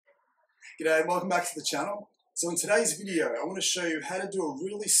G'day, welcome back to the channel. So in today's video, I want to show you how to do a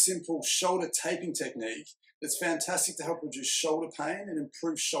really simple shoulder taping technique that's fantastic to help reduce shoulder pain and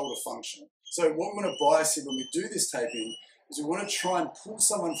improve shoulder function. So what we want to bias here when we do this taping is we want to try and pull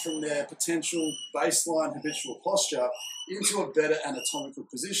someone from their potential baseline habitual posture into a better anatomical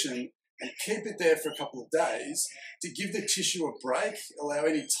position and keep it there for a couple of days to give the tissue a break, allow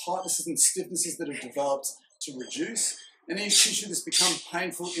any tightnesses and stiffnesses that have developed to reduce, and any tissue that's become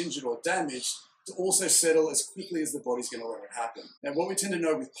painful, injured or damaged to also settle as quickly as the body's going to let it happen. Now what we tend to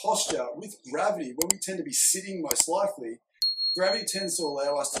know with posture, with gravity, when we tend to be sitting most likely, gravity tends to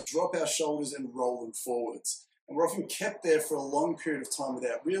allow us to drop our shoulders and roll them forwards. And we're often kept there for a long period of time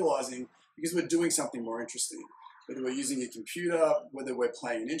without realizing because we're doing something more interesting. Whether we're using a computer, whether we're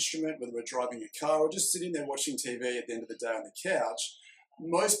playing an instrument, whether we're driving a car or just sitting there watching TV at the end of the day on the couch,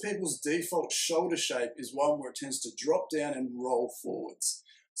 most people's default shoulder shape is one where it tends to drop down and roll forwards.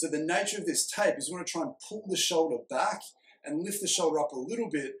 So the nature of this tape is we want to try and pull the shoulder back and lift the shoulder up a little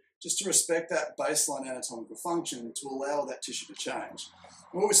bit just to respect that baseline anatomical function to allow that tissue to change.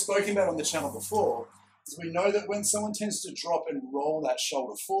 And what we've spoken about on the channel before is we know that when someone tends to drop and roll that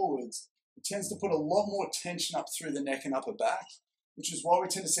shoulder forwards, it tends to put a lot more tension up through the neck and upper back, which is why we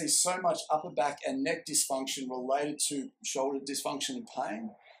tend to see so much upper back and neck dysfunction related to shoulder dysfunction and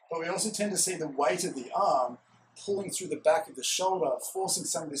pain. But we also tend to see the weight of the arm pulling through the back of the shoulder, forcing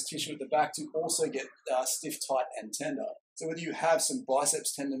some of this tissue at the back to also get stiff, tight, and tender. So whether you have some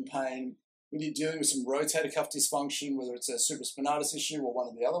biceps tendon pain, whether you're dealing with some rotator cuff dysfunction, whether it's a supraspinatus issue or one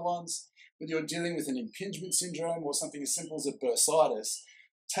of the other ones, whether you're dealing with an impingement syndrome or something as simple as a bursitis,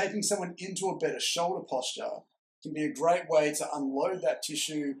 taping someone into a better shoulder posture can be a great way to unload that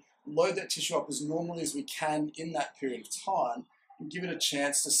tissue, load that tissue up as normally as we can in that period of time, and give it a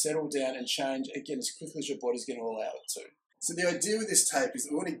chance to settle down and change again as quickly as your body's going to allow it to. So the idea with this tape is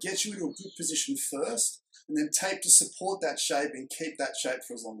that we want to get you into a good position first, and then tape to support that shape and keep that shape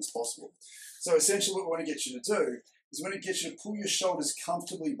for as long as possible. So essentially what we want to get you to do is we want to get you to pull your shoulders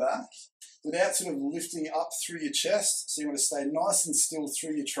comfortably back without sort of lifting up through your chest. So you want to stay nice and still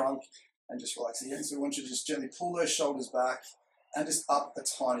through your trunk and just relax again. So we want you to just gently pull those shoulders back and just up a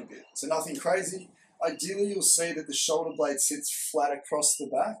tiny bit. So nothing crazy. Ideally, you'll see that the shoulder blade sits flat across the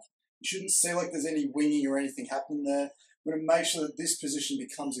back. You shouldn't see like there's any winging or anything happening there. We want to make sure that this position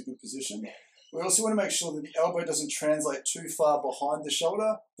becomes a good position. We also want to make sure that the elbow doesn't translate too far behind the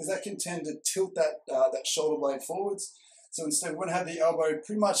shoulder because that can tend to tilt that shoulder blade forwards. So instead, we want to have the elbow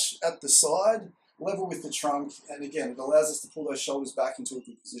pretty much at the side, level with the trunk, and again, it allows us to pull those shoulders back into a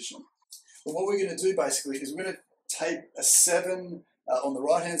good position. But what we're going to do basically is we're going to tape a 7 on the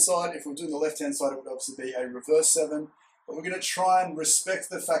right-hand side. If we're doing the left-hand side, it would obviously be a reverse 7. But we're going to try and respect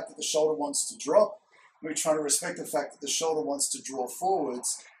the fact that the shoulder wants to drop. We're trying to respect the fact that the shoulder wants to draw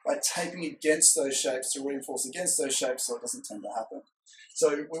forwards by taping against those shapes to reinforce against those shapes so it doesn't tend to happen.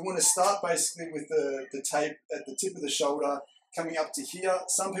 So we want to start basically with the tape at the tip of the shoulder coming up to here.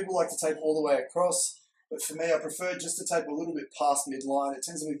 Some people like to tape all the way across, but for me I prefer just to tape a little bit past midline. It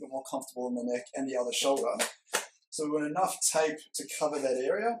tends to be a bit more comfortable in the neck and the other shoulder. So we want enough tape to cover that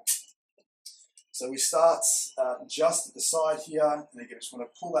area. So we start just at the side here, and again, just want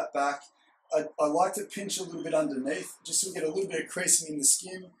to pull that back. I like to pinch a little bit underneath, just so we get a little bit of creasing in the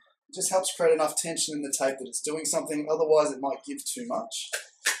skin. It just helps create enough tension in the tape that it's doing something, otherwise it might give too much.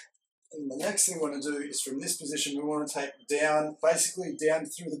 And the next thing we want to do is from this position, we want to tape down, basically down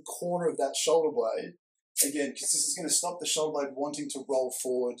through the corner of that shoulder blade. Again, because this is going to stop the shoulder blade wanting to roll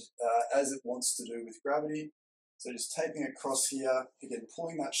forward as it wants to do with gravity. So just taping across here, again,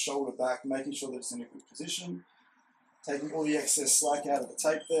 pulling that shoulder back, making sure that it's in a good position, taking all the excess slack out of the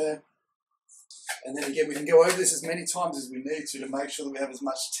tape there. And then again, we can go over this as many times as we need to make sure that we have as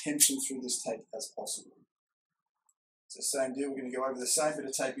much tension through this tape as possible. So same deal, we're going to go over the same bit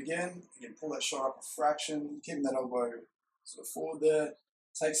of tape again. Again, pull that shoulder up a fraction, keeping that elbow sort of forward there.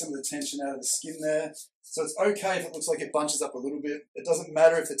 Take some of the tension out of the skin there. So it's okay if it looks like it bunches up a little bit. It doesn't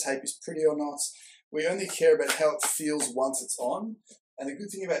matter if the tape is pretty or not. We only care about how it feels once it's on. And the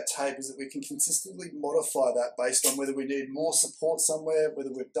good thing about tape is that we can consistently modify that based on whether we need more support somewhere, whether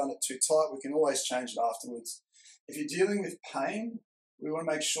we've done it too tight, we can always change it afterwards. If you're dealing with pain, we want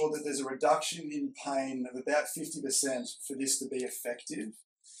to make sure that there's a reduction in pain of about 50% for this to be effective.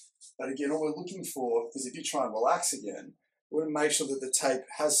 But again, all we're looking for is if you try and relax again, we want to make sure that the tape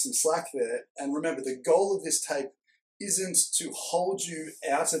has some slack there. And remember, the goal of this tape isn't to hold you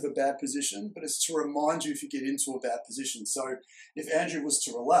out of a bad position, but it's to remind you if you get into a bad position. So if Andrew was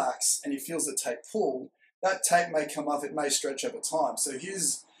to relax and he feels the tape pull, that tape may come off, it may stretch over time. So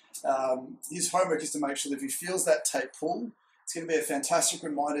his homework is to make sure that if he feels that tape pull, it's going to be a fantastic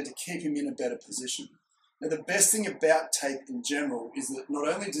reminder to keep him in a better position. Now, the best thing about tape in general is that not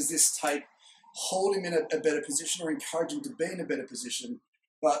only does this tape hold him in a better position or encourage him to be in a better position,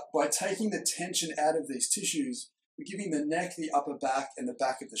 but by taking the tension out of these tissues, we're giving the neck, the upper back, and the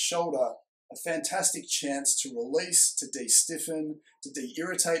back of the shoulder a fantastic chance to release, to de-stiffen, to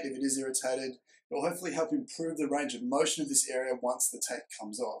de-irritate if it is irritated. It will hopefully help improve the range of motion of this area once the tape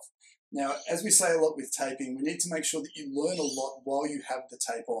comes off. Now, as we say a lot with taping, we need to make sure that you learn a lot while you have the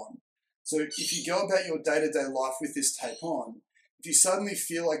tape on. So if you go about your day-to-day life with this tape on, if you suddenly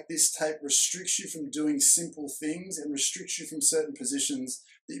feel like this tape restricts you from doing simple things and restricts you from certain positions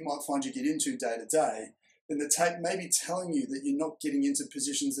that you might find you get into day to day, then the tape may be telling you that you're not getting into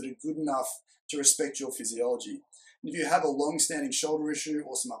positions that are good enough to respect your physiology. And if you have a long-standing shoulder issue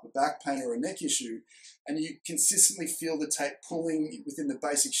or some upper back pain or a neck issue, and you consistently feel the tape pulling within the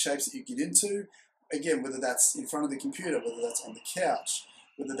basic shapes that you get into, again, whether that's in front of the computer, whether that's on the couch,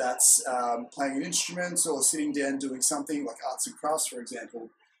 whether that's playing an instrument or sitting down doing something like arts and crafts, for example,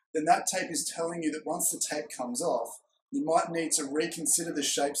 then that tape is telling you that once the tape comes off, you might need to reconsider the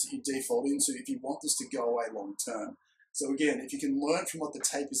shapes that you default into if you want this to go away long term. So again, if you can learn from what the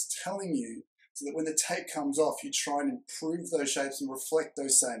tape is telling you, so that when the tape comes off, you try and improve those shapes and reflect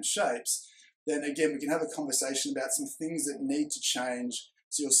those same shapes, then again, we can have a conversation about some things that need to change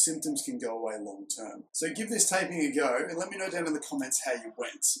so your symptoms can go away long term. So give this taping a go and let me know down in the comments how you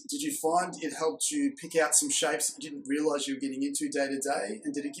went. Did you find it helped you pick out some shapes that you didn't realize you were getting into day to day?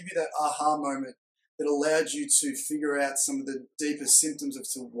 And did it give you that aha moment that allowed you to figure out some of the deeper symptoms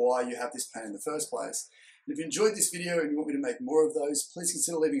as to why you have this pain in the first place? And if you enjoyed this video and you want me to make more of those, please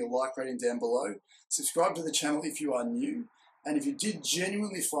consider leaving a like rating down below. Subscribe to the channel if you are new. And if you did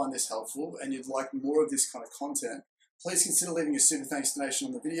genuinely find this helpful and you'd like more of this kind of content, please consider leaving a super thanks donation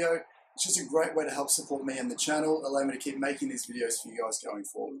on the video. It's just a great way to help support me and the channel, allow me to keep making these videos for you guys going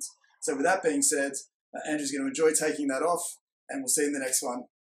forwards. So with that being said, Andrew's going to enjoy taking that off, and we'll see you in the next one.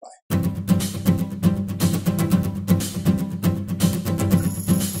 Bye.